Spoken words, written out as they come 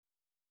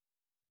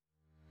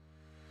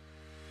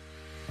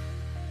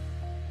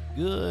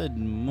Good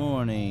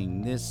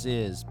morning. This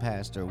is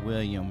Pastor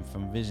William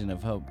from Vision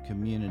of Hope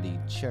Community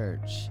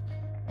Church.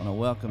 I want to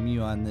welcome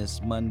you on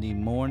this Monday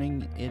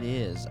morning. It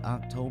is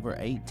October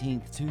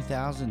 18th,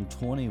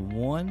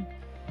 2021.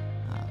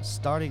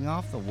 Starting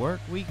off the work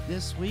week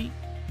this week.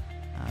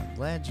 I'm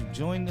glad you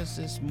joined us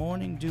this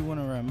morning. Do want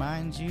to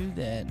remind you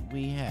that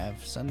we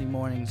have Sunday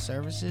morning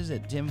services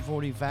at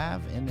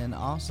 10:45, and then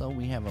also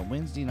we have a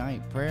Wednesday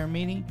night prayer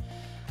meeting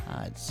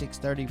at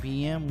 6:30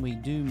 p.m. We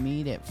do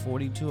meet at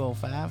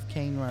 4205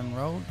 Cane Run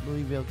Road,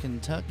 Louisville,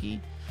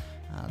 Kentucky.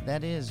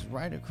 That is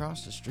right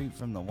across the street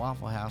from the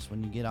Waffle House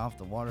when you get off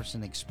the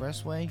Watterson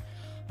Expressway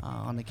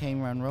on the Cane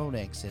Run Road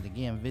exit.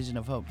 Again, Vision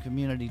of Hope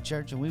Community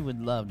Church, and we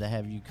would love to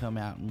have you come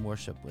out and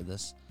worship with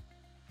us.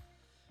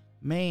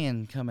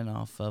 Man, coming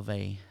off of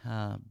a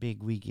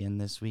big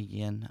weekend this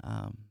weekend.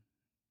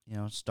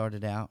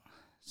 Started out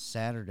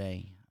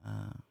Saturday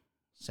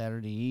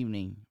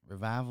evening,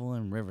 revival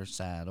in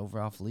Riverside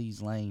over off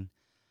Lee's Lane,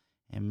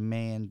 and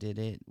man,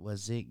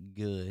 was it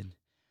good.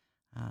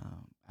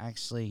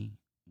 Actually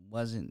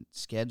wasn't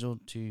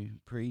scheduled to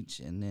preach,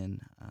 and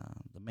then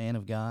the man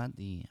of God,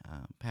 the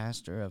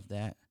pastor of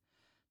that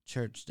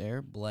church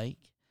there, Blake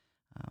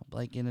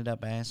ended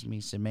up asking me,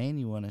 he said, man,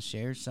 you want to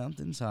share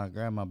something? So I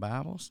grabbed my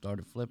Bible,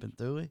 started flipping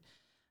through it,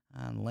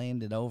 and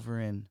landed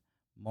over in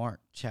Mark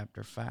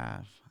chapter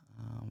 5,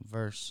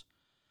 verse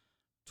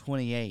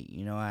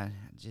 28. I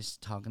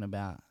just talking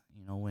about,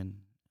 when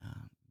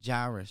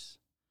Jairus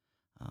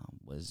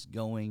was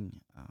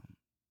going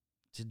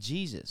to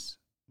Jesus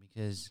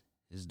because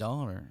his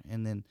daughter,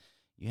 and then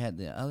you had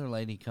the other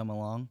lady come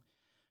along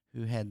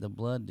who had the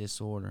blood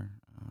disorder.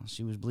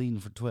 She was bleeding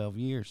for 12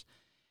 years,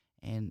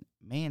 and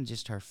man,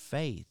 just her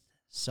faith.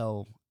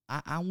 So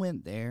I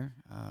went there,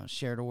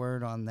 shared a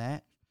word on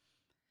that.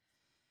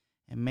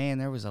 And man,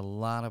 there was a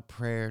lot of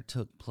prayer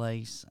took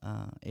place.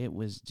 It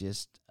was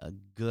just a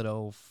good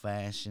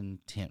old-fashioned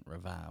tent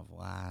revival.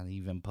 I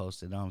even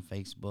posted on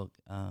Facebook,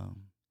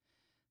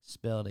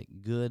 spelled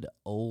it good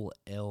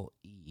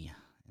O-L-E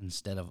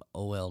instead of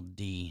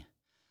O-L-D.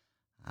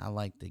 I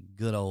like the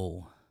good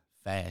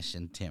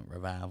old-fashioned tent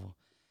revival.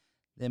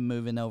 Then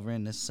moving over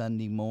into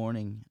Sunday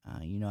morning,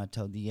 I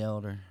told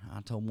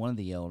one of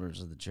the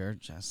elders of the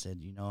church, I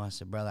said,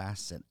 brother,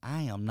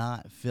 I am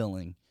not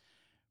feeling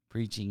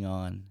preaching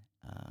on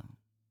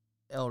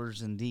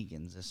elders and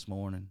deacons this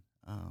morning.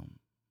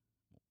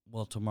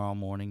 Tomorrow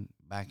morning,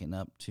 backing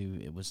up to,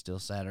 it was still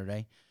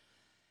Saturday.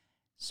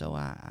 So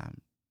I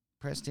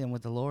pressed in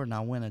with the Lord, and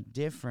I went a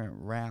different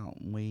route.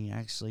 We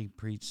actually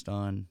preached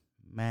on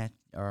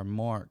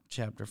Mark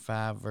chapter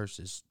 5,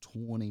 verses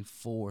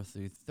 24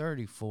 through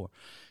 34.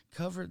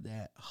 Covered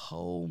that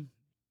whole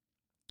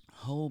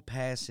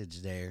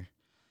passage there.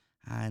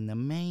 And the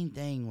main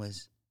thing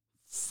was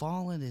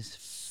fall at his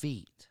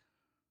feet.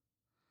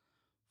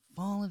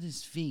 Fall at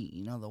his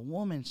feet. The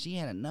woman, she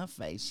had enough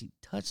faith. She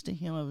touched the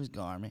hem of his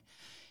garment.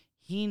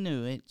 He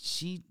knew it.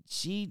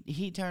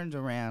 He turns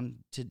around,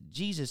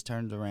 Jesus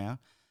turns around,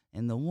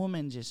 and the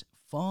woman just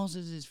falls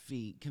at his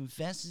feet,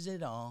 confesses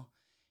it all,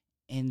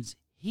 and's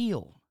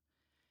healed.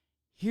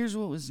 Here's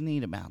what was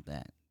neat about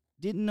that.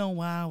 Didn't know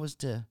why I was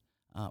to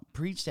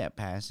preach that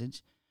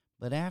passage,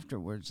 but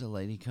afterwards the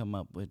lady come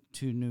up with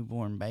 2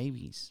 newborn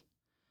babies.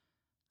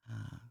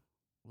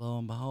 Lo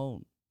and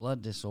behold,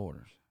 blood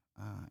disorders.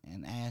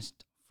 And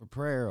asked for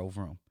prayer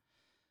over them.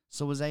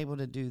 So was able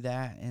to do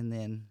that, and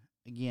then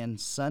again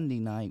Sunday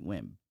night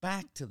went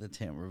back to the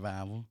tent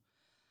revival,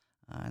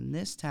 and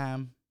this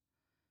time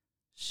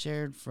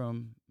shared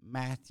from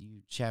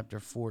Matthew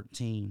chapter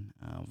 14,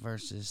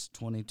 verses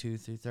 22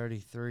 through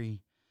 33.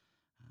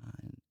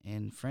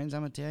 And friends,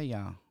 I'm going to tell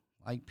y'all,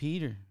 like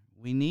Peter,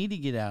 we need to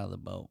get out of the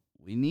boat.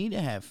 We need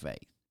to have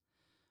faith,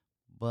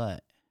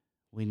 but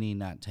we need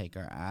not take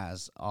our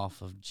eyes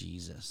off of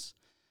Jesus.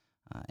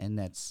 And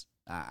that's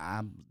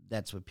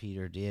what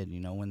Peter did,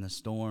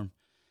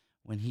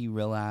 when he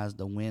realized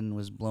the wind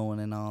was blowing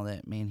and all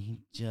that, man, he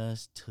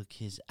just took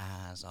his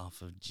eyes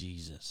off of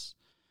Jesus.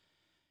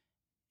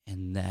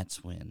 And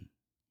that's when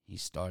he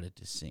started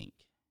to sink.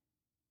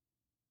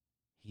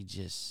 He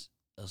just,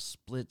 a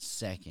split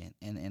second,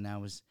 and I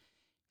was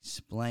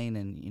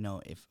explaining,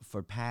 if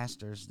for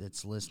pastors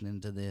that's listening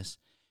to this,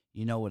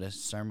 you know what a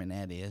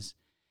sermonette is.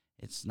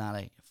 It's not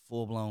a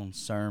full-blown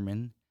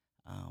sermon,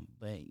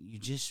 but you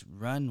just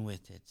run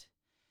with it.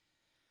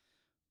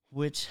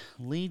 Which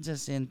leads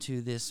us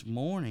into this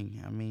morning.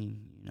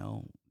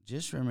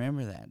 Just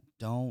remember that.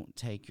 Don't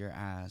take your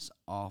eyes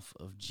off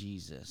of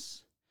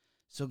Jesus.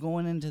 So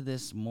going into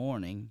this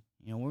morning,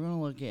 we're going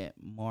to look at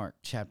Mark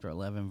chapter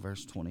 11,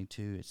 verse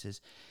 22. It says,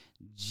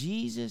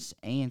 Jesus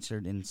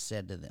answered and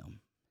said to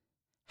them,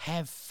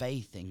 have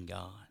faith in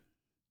God.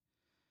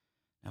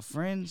 Now,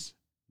 friends,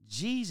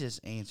 Jesus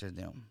answered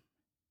them,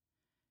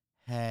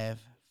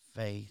 have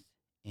faith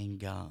in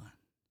God.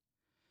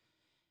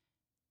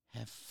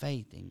 Have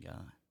faith in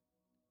God.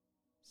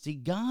 See,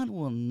 God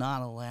will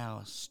not allow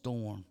a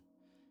storm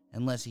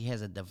unless he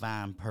has a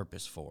divine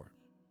purpose for it.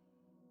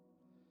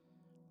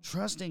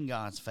 Trust in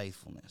God's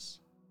faithfulness.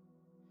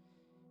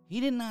 He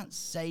did not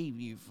save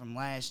you from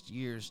last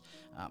year's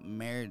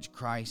marriage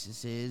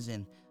crises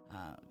and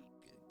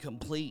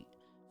complete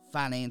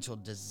financial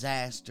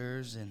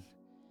disasters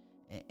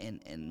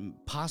and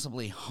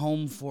possibly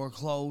home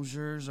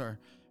foreclosures, or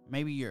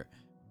maybe your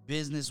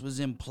business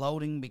was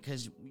imploding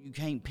because you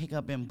can't pick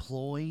up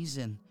employees,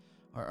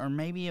 or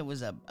maybe it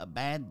was a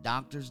bad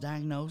doctor's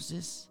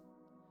diagnosis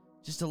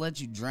just to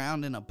let you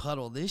drown in a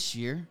puddle this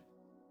year.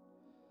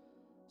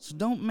 So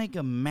don't make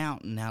a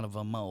mountain out of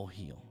a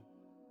molehill.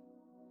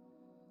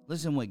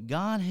 Listen, what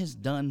God has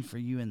done for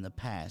you in the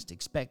past,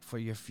 expect for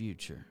your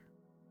future.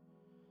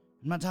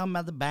 I'm not talking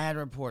about the bad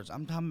reports.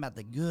 I'm talking about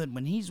the good.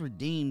 When He's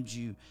redeemed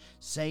you,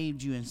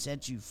 saved you, and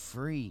set you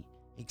free,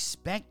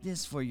 expect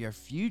this for your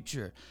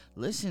future.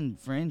 Listen,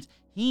 friends,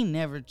 He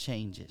never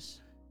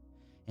changes.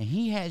 And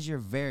He has your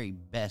very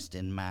best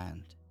in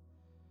mind.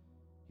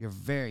 Your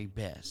very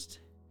best.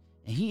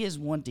 And He is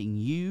wanting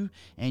you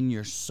and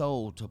your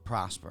soul to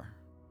prosper.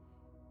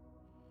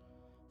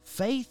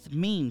 Faith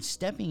means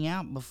stepping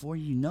out before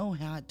you know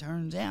how it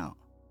turns out,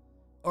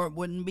 or it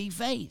wouldn't be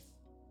faith.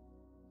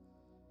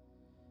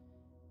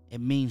 It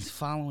means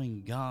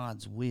following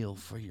God's will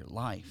for your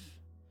life,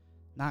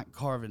 not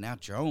carving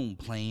out your own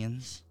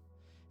plans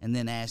and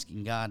then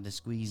asking God to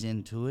squeeze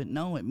into it.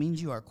 No, it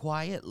means you are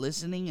quiet,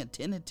 listening,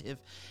 attentive,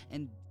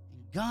 and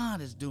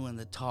God is doing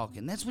the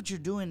talking. That's what you're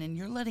doing, and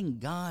you're letting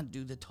God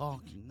do the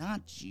talking,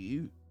 not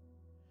you.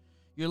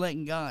 You're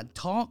letting God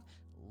talk,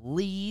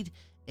 lead,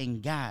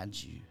 and guide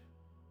you.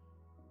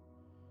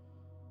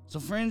 So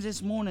friends,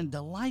 this morning,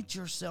 delight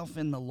yourself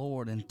in the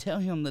Lord and tell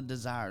Him the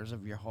desires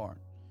of your heart.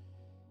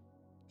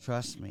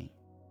 Trust me,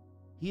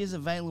 He is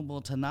available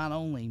to not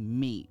only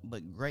meet,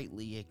 but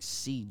greatly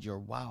exceed your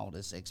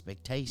wildest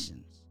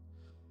expectations.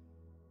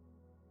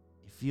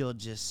 If you'll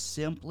just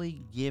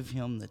simply give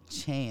Him the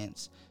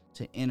chance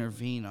to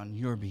intervene on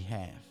your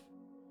behalf,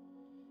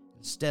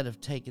 instead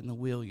of taking the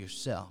wheel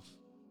yourself.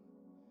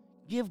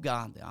 Give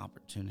God the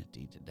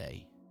opportunity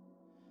today.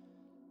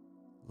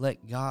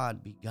 Let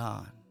God be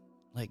God.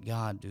 Let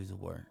God do the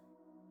work.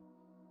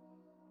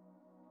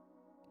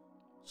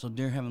 So,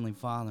 dear Heavenly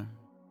Father,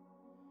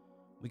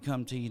 we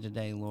come to You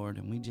today, Lord,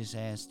 and we just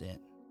ask that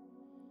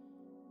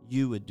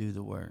You would do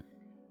the work,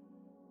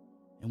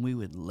 and we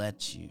would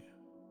let You.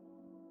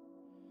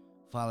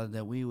 Father,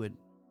 that we would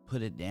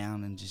put it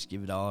down and just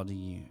give it all to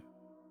You.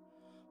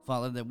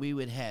 Father, that we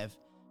would have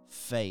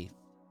faith.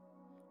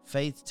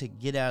 Faith to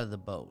get out of the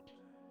boat.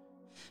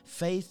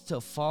 Faith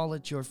to fall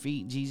at Your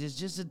feet, Jesus,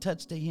 just to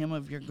touch the hem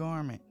of Your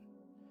garment.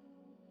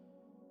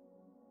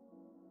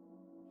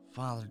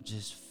 Father,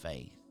 just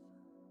faith.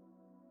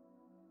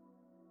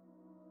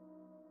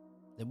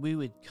 That we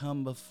would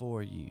come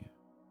before You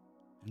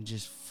and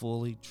just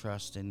fully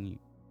trust in You.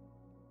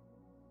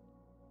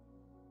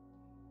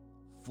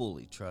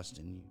 Fully trust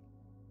in You.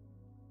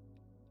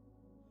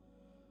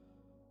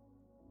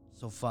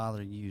 So,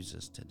 Father, use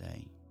us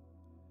today.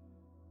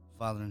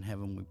 Father in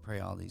heaven, we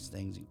pray all these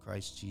things in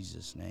Christ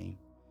Jesus' name.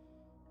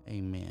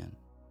 Amen.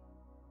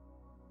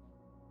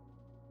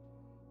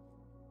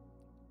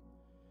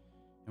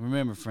 And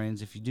remember,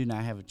 friends, if you do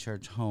not have a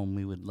church home,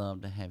 we would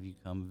love to have you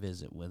come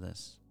visit with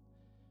us.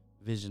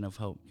 Vision of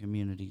Hope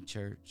Community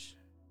Church.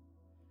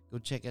 Go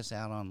check us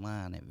out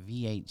online at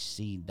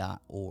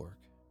vhc.org.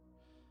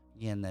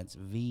 Again, that's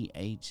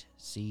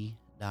vhc.org.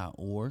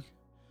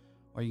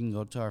 Or you can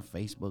go to our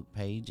Facebook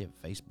page at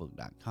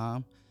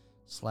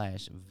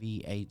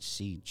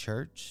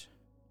facebook.com/VHCchurch.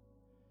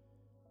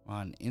 We're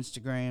on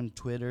Instagram,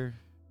 Twitter,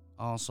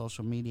 all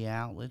social media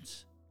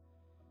outlets.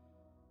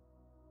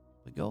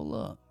 But go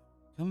look.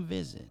 Come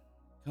visit.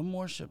 Come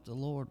worship the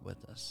Lord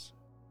with us.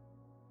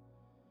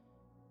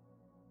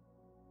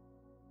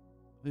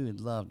 We would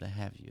love to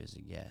have you as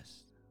a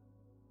guest.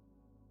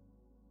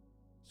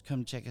 Just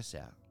come check us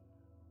out.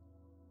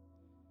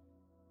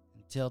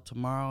 Until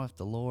tomorrow, if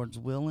the Lord's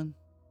willing,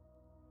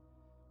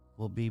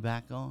 we'll be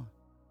back on.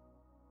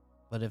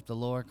 But if the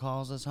Lord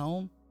calls us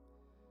home,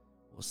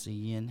 we'll see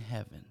you in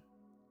heaven.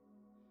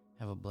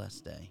 Have a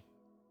blessed day.